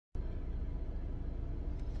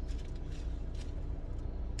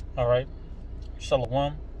Alright,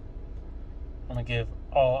 Shalom. I'm going to give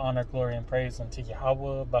all honor, glory, and praise unto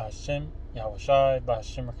Yahweh, Bahashem, Yahweh Shai,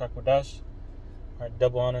 Bahashem Rakakwadash. Alright,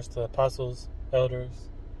 double honors to the apostles,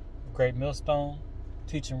 elders, great millstone,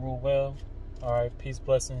 teach and rule well. Alright, peace,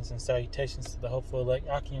 blessings, and salutations to the hopeful elect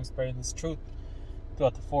Akim, spreading this truth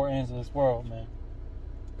throughout the four ends of this world, man.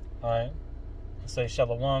 Alright, I say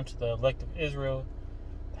Shalom to the elect of Israel,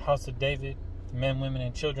 the house of David, the men, women,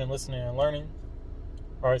 and children listening and learning.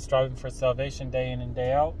 Alright, striving for salvation day in and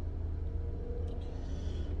day out.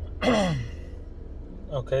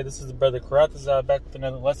 Okay, this is the brother Karatazar back with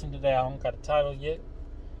another lesson today. I don't got a title yet.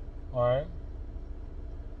 Alright.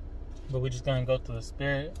 But we're just going to go through the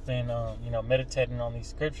spirit and, meditating on these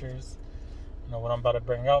scriptures. What I'm about to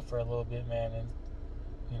bring out for a little bit, man. And,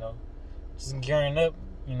 just gearing up,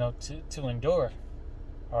 to endure.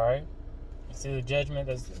 Alright. You see the judgment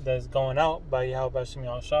that's going out by Yahweh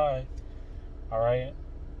Shemiel Shai. Alright.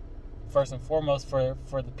 First and foremost for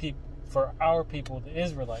our people, the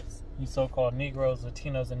Israelites, you so-called Negroes,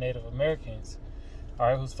 Latinos, and Native Americans, all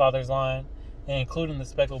right, whose father's line, and including the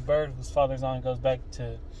speckled bird, whose father's line goes back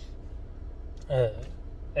to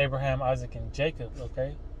Abraham, Isaac, and Jacob.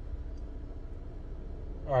 Okay,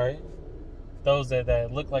 all right, those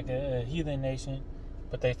that look like a heathen nation,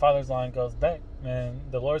 but their father's line goes back. Man,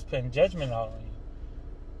 the Lord's putting judgment out on you.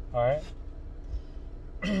 All right,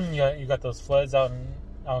 you got those floods out in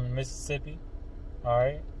Mississippi. All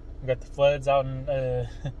right. We got the floods out in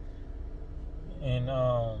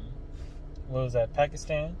what was that,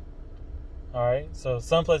 Pakistan. All right, so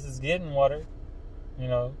some places getting water,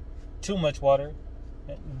 too much water,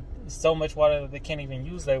 so much water that they can't even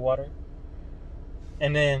use their water,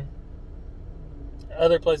 and then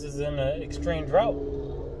other places in an extreme drought.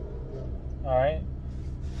 All right,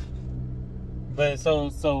 but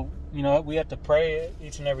so we have to pray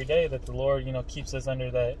each and every day that the Lord keeps us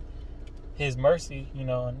under His mercy,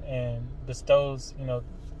 and bestows,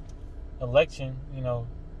 election,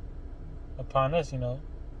 upon us, and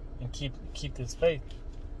keep this faith,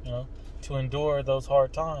 to endure those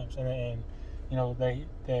hard times, and they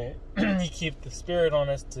He keep the spirit on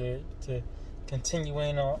us to continue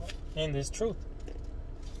in this truth.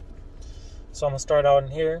 So I'm gonna start out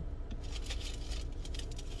in here.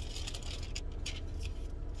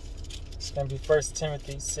 It's gonna be 1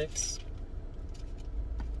 Timothy 6.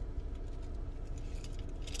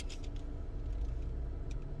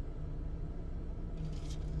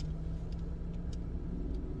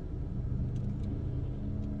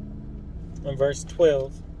 In verse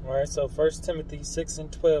 12, all right, so 1 Timothy 6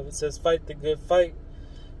 and 12, it says, fight the good fight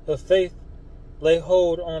of faith, lay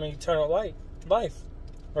hold on eternal life,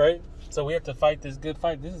 right? So we have to fight this good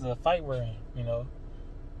fight. This is a fight we're in,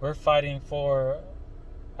 We're fighting for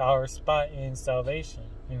our spot in salvation,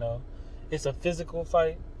 It's a physical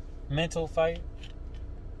fight, mental fight,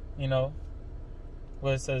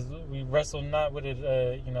 Where it says we wrestle not with it,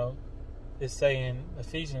 it's saying in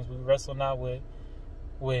Ephesians, we wrestle not with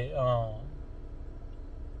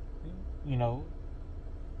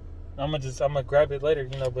I'm gonna grab it later,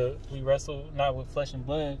 but we wrestle not with flesh and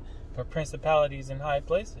blood, but principalities in high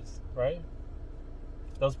places, right?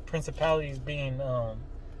 Those principalities being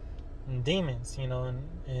demons,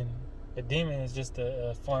 and a demon is just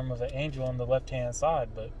a form of an angel on the left-hand side,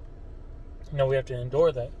 but we have to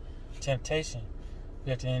endure that temptation.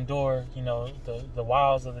 We have to endure, the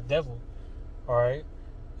wiles of the devil, all right?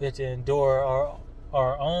 We have to endure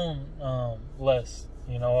our own lust,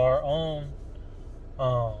 our own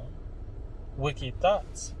wicked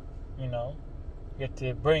thoughts, We have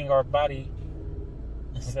to bring our body.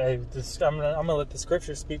 I'm gonna let the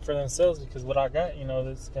scriptures speak for themselves, because what I got,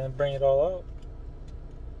 that's gonna bring it all out.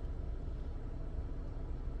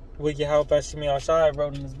 What Yahweh Shemiel Shai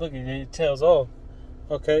wrote in this book, it tells all.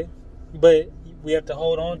 Okay, but we have to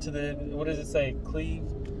hold on to what does it say? Cleave,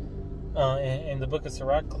 in the book of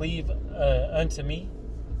Sirach, cleave unto me.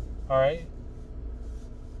 All right.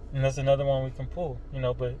 And that's another one we can pull,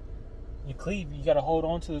 but you cleave, you got to hold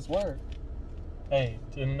on to this word. Hey,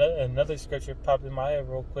 another scripture popped in my head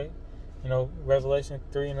real quick, Revelation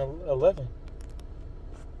 3 and 11.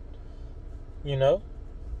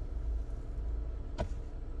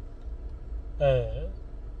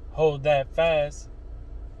 Hold that fast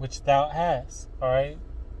which thou hast, all right?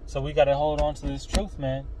 So we got to hold on to this truth,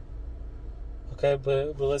 man. Okay,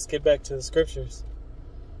 but let's get back to the scriptures.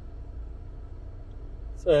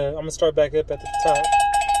 I'm going to start back up at the top.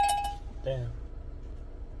 Damn.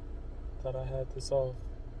 Thought I had this off.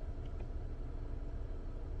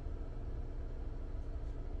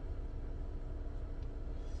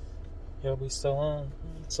 Yeah, we still on.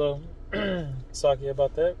 So, sorry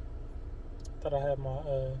about that. Thought I had my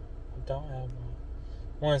don't have one.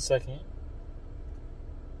 1 second.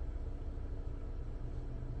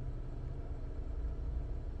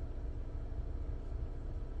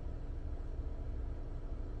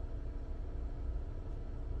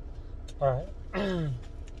 Alright.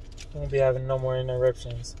 Won't be having no more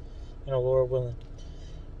interruptions. Lord willing.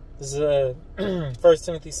 This is 1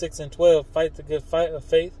 Timothy 6:12. Fight the good fight of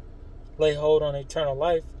faith. Lay hold on eternal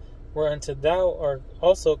life, whereunto thou art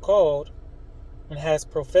also called, and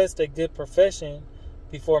hast professed a good profession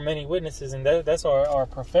before many witnesses. And that's our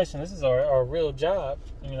profession. This is our real job,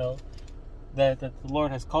 that the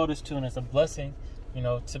Lord has called us to, and it's a blessing,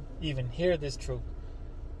 to even hear this truth.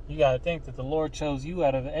 You got to think that the Lord chose you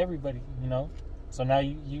out of everybody, So now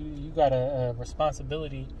you got a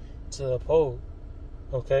responsibility to uphold,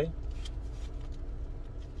 okay?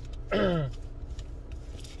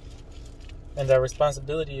 And that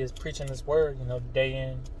responsibility is preaching this word, day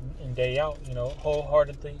in and day out,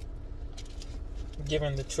 wholeheartedly,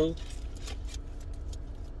 giving the truth,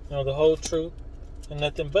 the whole truth, and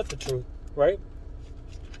nothing but the truth, right?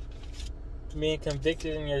 Being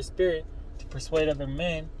convicted in your spirit to persuade other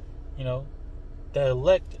men, the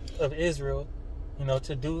elect of Israel,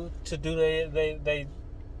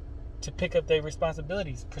 to pick up their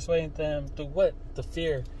responsibilities, persuading them through what? The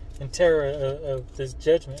fear and terror of this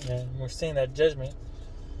judgment, man. We're seeing that judgment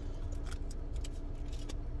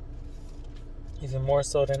even more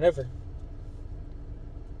so than ever,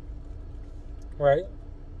 right?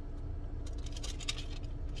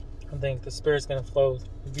 I think the Spirit's going to flow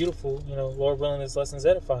beautiful, Lord willing, this lesson's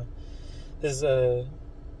edifying. And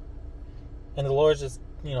the Lord just,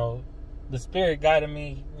 the Spirit guided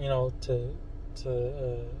me, to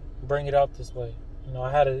bring it out this way.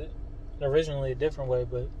 I had it originally a different way,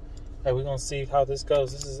 but we're going to see how this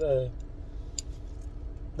goes. This is the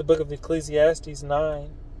book of Ecclesiastes 9.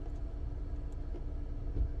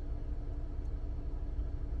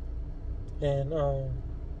 And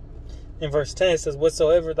in verse 10 it says,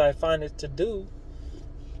 whatsoever thou findest to do,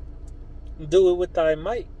 do it with thy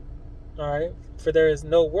might. Alright? For there is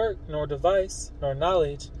no work, nor device, nor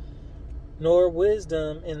knowledge, nor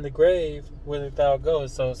wisdom in the grave whither thou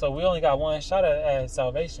goest. So we only got one shot at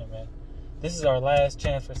salvation, man. This is our last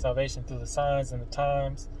chance for salvation through the signs and the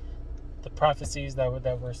times, the prophecies that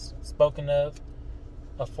were spoken of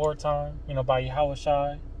aforetime, by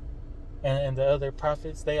Yahushua and the other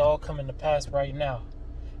prophets. They all come into pass right now.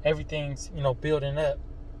 Everything's, building up.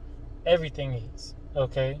 Everything is,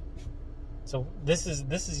 okay? So this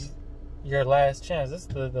is your last chance. This is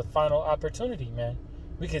the final opportunity, man.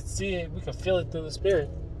 We could see it. We could feel it through the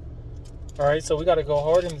Spirit. All right, so we got to go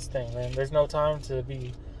hard in this thing, man. There's no time to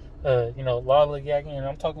be, lollygagging. And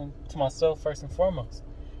I'm talking to myself first and foremost.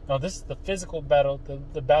 This is the physical battle,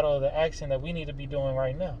 the battle of the action that we need to be doing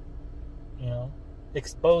right now.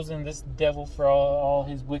 Exposing this devil for all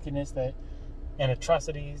his wickedness and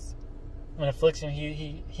atrocities and affliction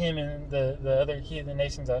him and the other heathen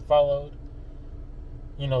nations that followed,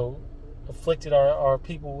 afflicted our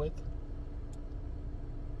people with.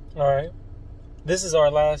 Alright? This is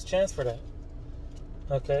our last chance for that.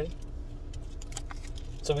 Okay?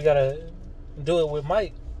 So we gotta do it with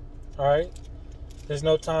might. Alright? There's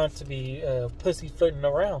no time to be pussyfooting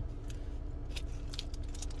around.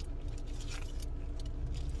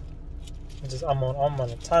 I'm on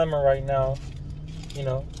a timer right now.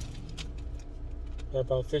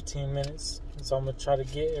 About 15 minutes. So I'm gonna try to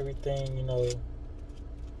get everything,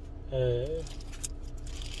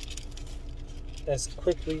 as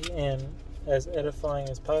quickly and as edifying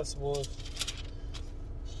as possible.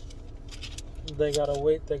 If they gotta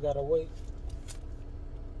wait, they gotta wait.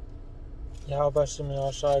 Yahweh Shem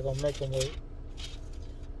Yahshai gonna make them wait.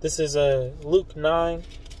 This is Luke 9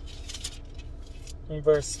 in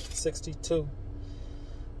verse 62.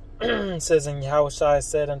 It says, and Yahushua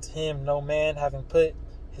said unto him, no man having put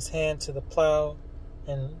his hand to the plow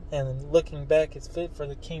and looking back is fit for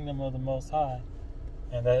the kingdom of the Most High.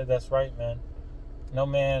 And that's right, man. No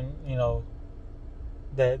man,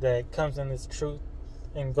 that comes in this truth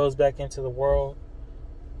and goes back into the world,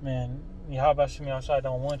 man, Yahweh Shem Yahshai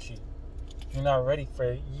don't want you. You're not ready for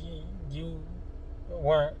it. You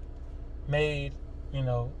weren't made,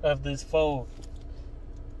 of this fold.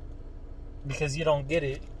 Because you don't get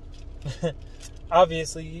it.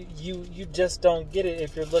 Obviously, you just don't get it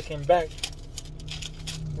if you're looking back.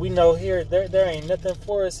 We know here, there ain't nothing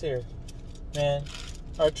for us here. Man,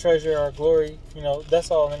 our treasure, our glory,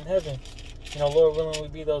 that's all in heaven. Lord willing, we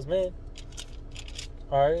be those men.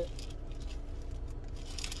 Alright?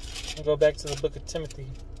 We'll go back to the book of Timothy.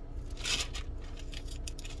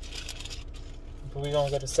 We're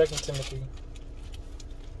going to go to 2 Timothy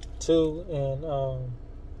 2 and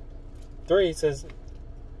 3, it says,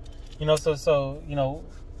 so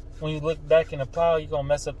when you look back in the plow, you're going to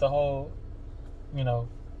mess up the whole,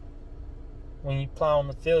 when you plow on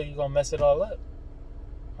the field, you're going to mess it all up.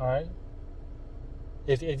 All right?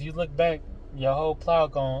 If you look back, your whole plow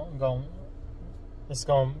it's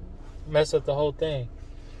going to mess up the whole thing.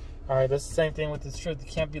 All right? That's the same thing with this truth.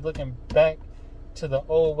 You can't be looking back to the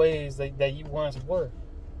old ways that you once were.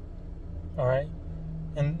 All right?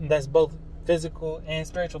 And that's both physical and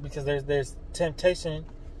spiritual, because there's temptation.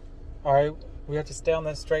 All right? We have to stay on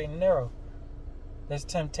that straight and narrow. There's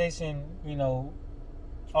temptation,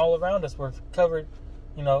 all around us. We're covered,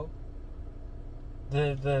 the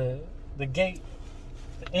gate,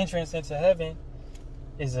 the entrance into heaven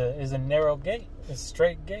is a narrow gate. It's a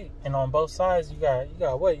straight gate. And on both sides you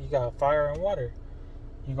got what? You got fire and water.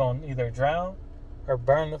 You're gonna either drown or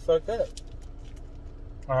burn the fuck up.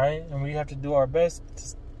 Alright? And we have to do our best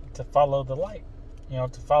to follow the light.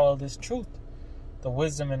 To follow this truth. The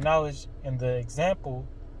wisdom and knowledge and the example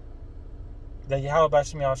that Yahweh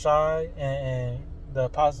Bashim Yahushai and the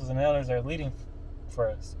apostles and elders are leading for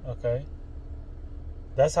us. Okay?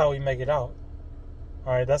 That's how we make it out.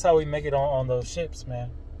 Alright? That's how we make it on those ships,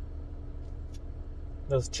 man.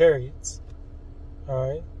 Those chariots.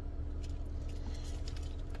 Alright?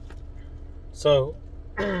 So,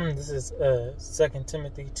 this is 2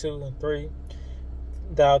 Timothy 2 and 3.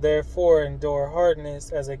 Thou therefore endure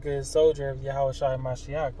hardness as a good soldier of Yahushua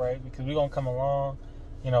Mashiach, right? Because we're gonna come along,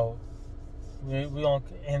 we gonna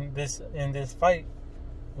in this fight,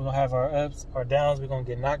 we're gonna have our ups, our downs. We're gonna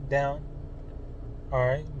get knocked down, all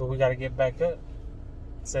right. But we gotta get back up.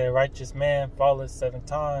 Say, a righteous man falleth 7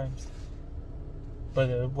 times,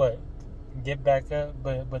 but get back up.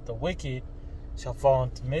 But the wicked shall fall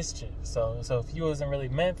into mischief. So if you wasn't really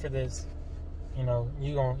meant for this, you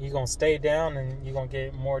gonna stay down, and you're gonna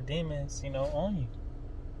get more demons, on you.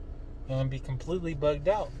 You're gonna be completely bugged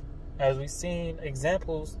out, as we've seen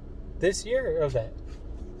examples this year of that.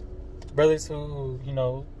 Brothers who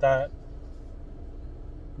thought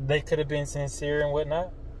they could have been sincere and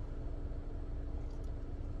whatnot,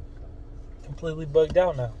 completely bugged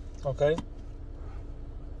out now. Okay.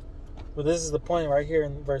 But this is the point right here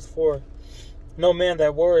in verse 4. No man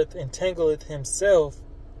that warreth entangleth himself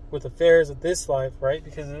with affairs of this life, right?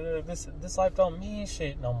 Because this life don't mean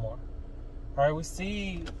shit no more. All right, we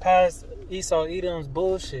see past Esau Edom's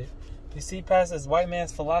bullshit. We see past this white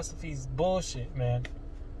man's philosophy's bullshit, man.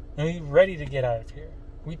 And we ready to get out of here.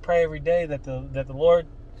 We pray every day that the Lord,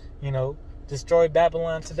 destroy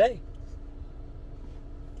Babylon today.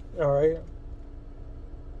 All right.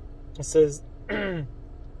 It says,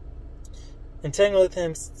 entangleth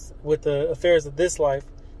him with the affairs of this life,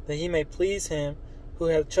 that he may please him who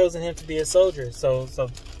hath chosen him to be a soldier. So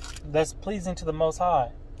that's pleasing to the Most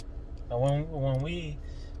High. And when we,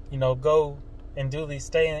 go and do these,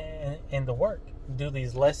 stay in the work, do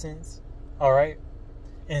these lessons, all right,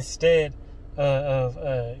 instead of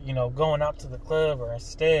going out to the club, or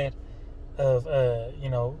instead of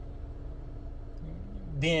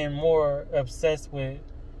being more obsessed with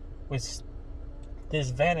this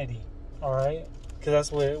vanity, all right, because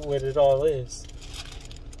that's what it all is.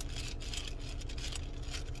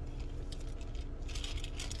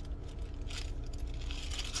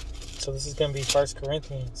 So this is going to be 1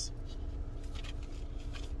 Corinthians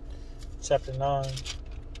chapter 9.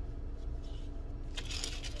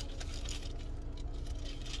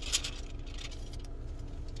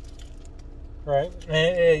 Right?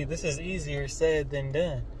 Hey, this is easier said than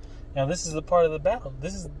done. Now, this is a part of the battle.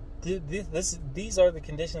 These are the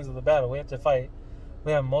conditions of the battle. We have to fight.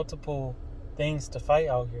 We have multiple things to fight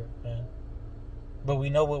out here, man. But we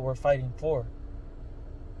know what we're fighting for.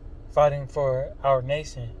 Fighting for our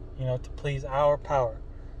nation, to please our power.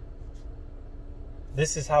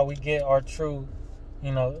 This is how we get our true,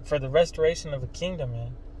 for the restoration of the kingdom,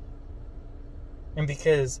 man. And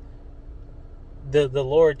because the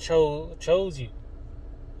Lord chose you,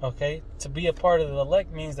 okay? To be a part of the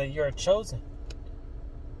elect means that you're chosen.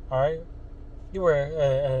 All right? You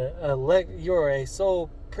were elect. You are a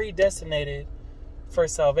soul predestinated for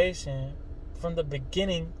salvation from the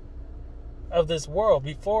beginning of this world,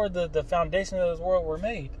 before the foundation of this world were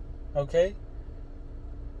made. Okay?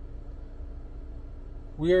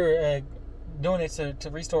 We're doing it to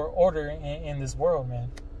restore order in this world, man.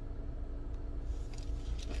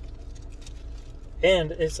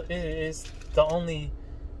 And it's the only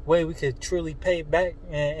way we could truly pay back,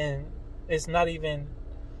 and it's not even,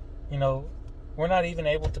 we're not even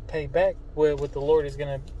able to pay back what the Lord is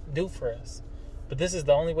going to do for us. But this is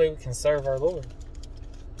the only way we can serve our Lord,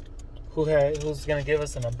 who's going to give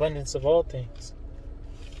us an abundance of all things.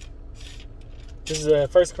 This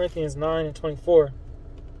is 1 Corinthians 9 and 24.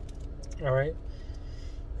 All right.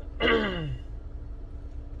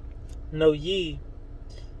 Know ye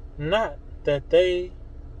not that they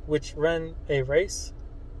which run in a race,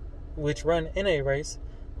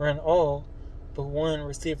 run all, but one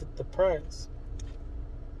receiveth the prize.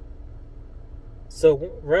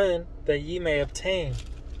 So run that ye may obtain.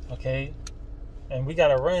 Okay? And we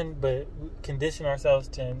gotta run, but condition ourselves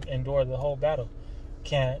to endure the whole battle.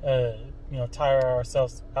 Can't tire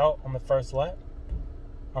ourselves out on the first lap.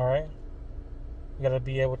 All right? We gotta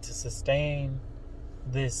be able to sustain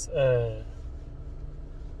this.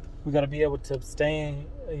 We gotta be able to abstain.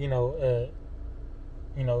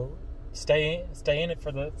 Stay in it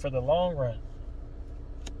for the long run.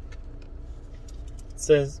 It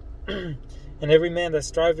says, and every man that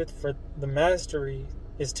striveth for the mastery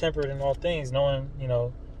is temperate in all things, knowing,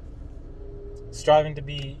 striving to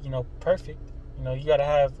be, perfect. You got to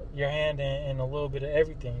have your hand in a little bit of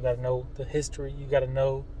everything. You got to know the history. You got to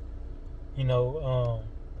know,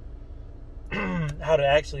 how to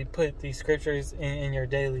actually put these scriptures in your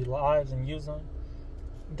daily lives and use them.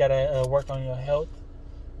 You got to work on your health.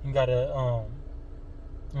 You got to,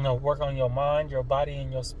 work on your mind, your body,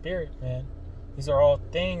 and your spirit, man. These are all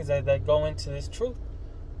things that go into this truth.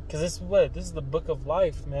 Because this is the book of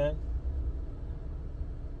life, man.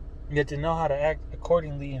 You get to know how to act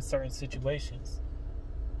accordingly in certain situations.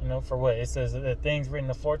 For what? It says that things written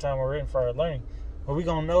aforetime were written for our learning. But we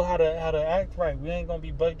going to know how to act right. We ain't going to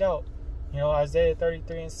be bugged out. Isaiah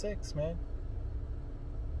 33 and 6, man.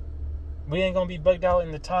 We ain't going to be bugged out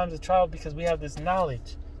in the times of trial because we have this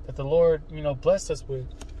knowledge that the Lord, blessed us with.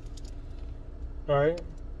 All right?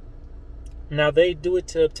 Now they do it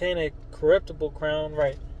to obtain a corruptible crown,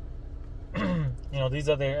 right? These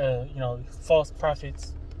other, false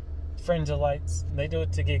prophets, fringelites, they do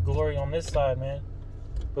it to get glory on this side, man.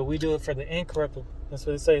 But we do it for the incorruptible. That's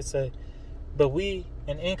what it say. But we,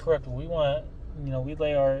 an incorruptible, we want, we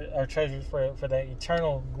lay our treasures for that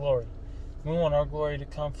eternal glory. We want our glory to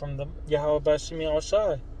come from the Yahweh Bashimi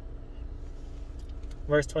Al-Shai.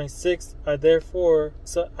 Verse 26, I therefore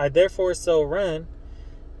so run,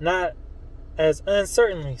 not as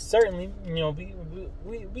uncertainly. Certainly,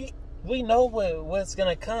 we know what's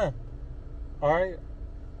gonna come. Alright?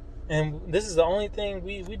 And this is the only thing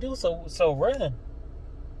we do, so run.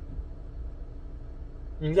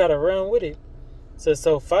 You gotta run with it.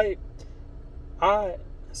 So fight I,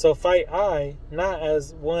 not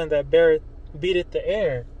as one that beateth the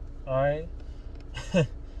air. Alright?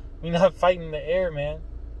 We're not fighting the air, man.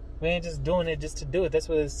 We ain't just doing it just to do it. That's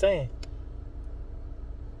what it's saying.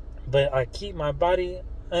 But I keep under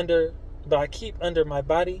my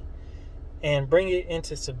body and bring it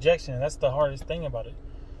into subjection. That's the hardest thing about it.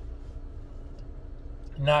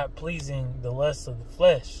 Not pleasing the lusts of the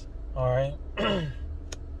flesh. Alright?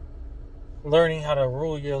 Learning how to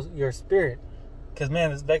rule your spirit. Because,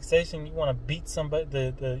 man, this vexation, you want to beat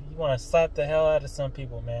somebody, you want to slap the hell out of some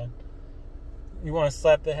people, man. You want to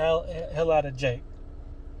slap the hell out of Jake.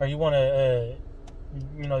 Or you want to,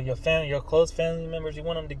 your family, your close family members, you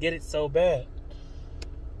want them to get it so bad.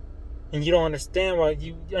 And you don't understand why.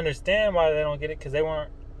 You understand why they don't get it, because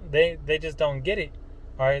they just don't get it.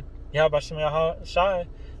 Alright? Yahweh Shem Shai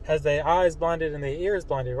has their eyes blinded and their ears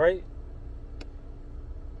blinded, right?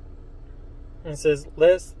 And it says,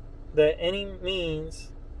 lest that any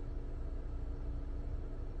means,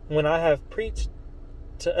 when I have preached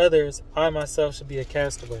to others, I myself should be a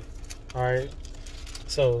castaway. Alright?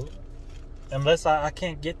 So, unless I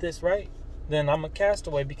can't get this right, then I'm a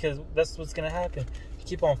castaway, because that's what's going to happen. You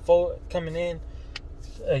keep on coming in,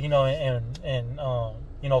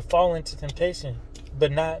 fall into temptation,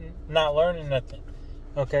 but not learning nothing.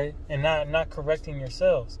 Okay? And not correcting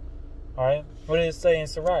yourselves. Alright? What did it say in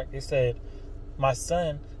Sirach? It said, my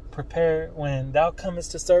son, prepare, when thou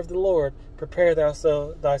comest to serve the Lord, prepare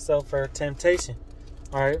thyself for temptation.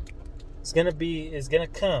 Alright? It's gonna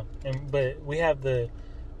come. But we have the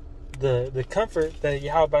comfort that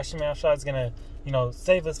Yahweh Bashim Al-Shai is gonna,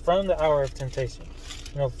 save us from the hour of temptation.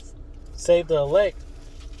 Save the elect,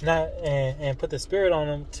 and put the spirit on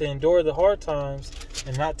them to endure the hard times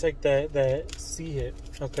and not take that sea hit.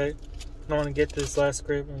 Okay? I want to get this last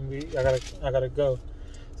script, and I gotta go.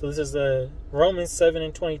 So this is Romans 7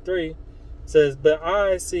 and 23. It says, but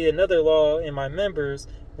I see another law in my members,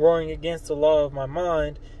 roaring against the law of my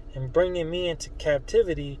mind, and bringing me into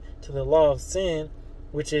captivity to the law of sin,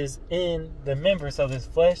 which is in the members. So this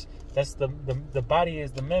flesh, that's the body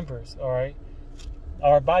is the members. All right,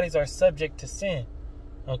 our bodies are subject to sin.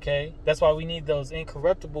 Okay, that's why we need those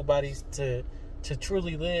incorruptible bodies to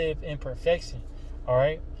truly live in perfection. All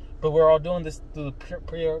right, But we're all doing this through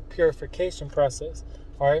the purification process.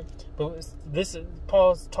 All right, but this is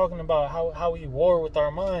Paul's talking about how we war with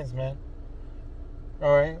our minds, man.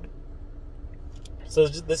 All right. So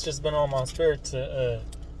this just been on my spirit to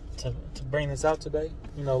bring this out today.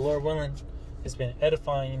 Lord willing, it's been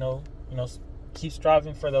edifying. Keep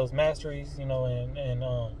striving for those masteries. And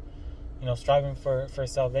striving for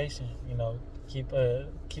salvation. Keep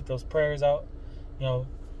those prayers out.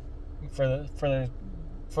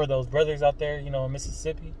 For those brothers out there. In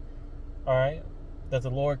Mississippi. All right. That the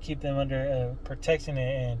Lord keep them under protection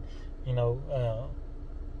and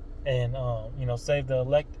save the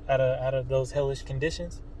elect out of those hellish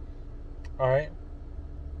conditions. All right.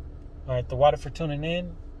 The water for tuning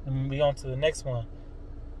in. And we on to the next one.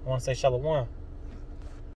 I want to say shalom.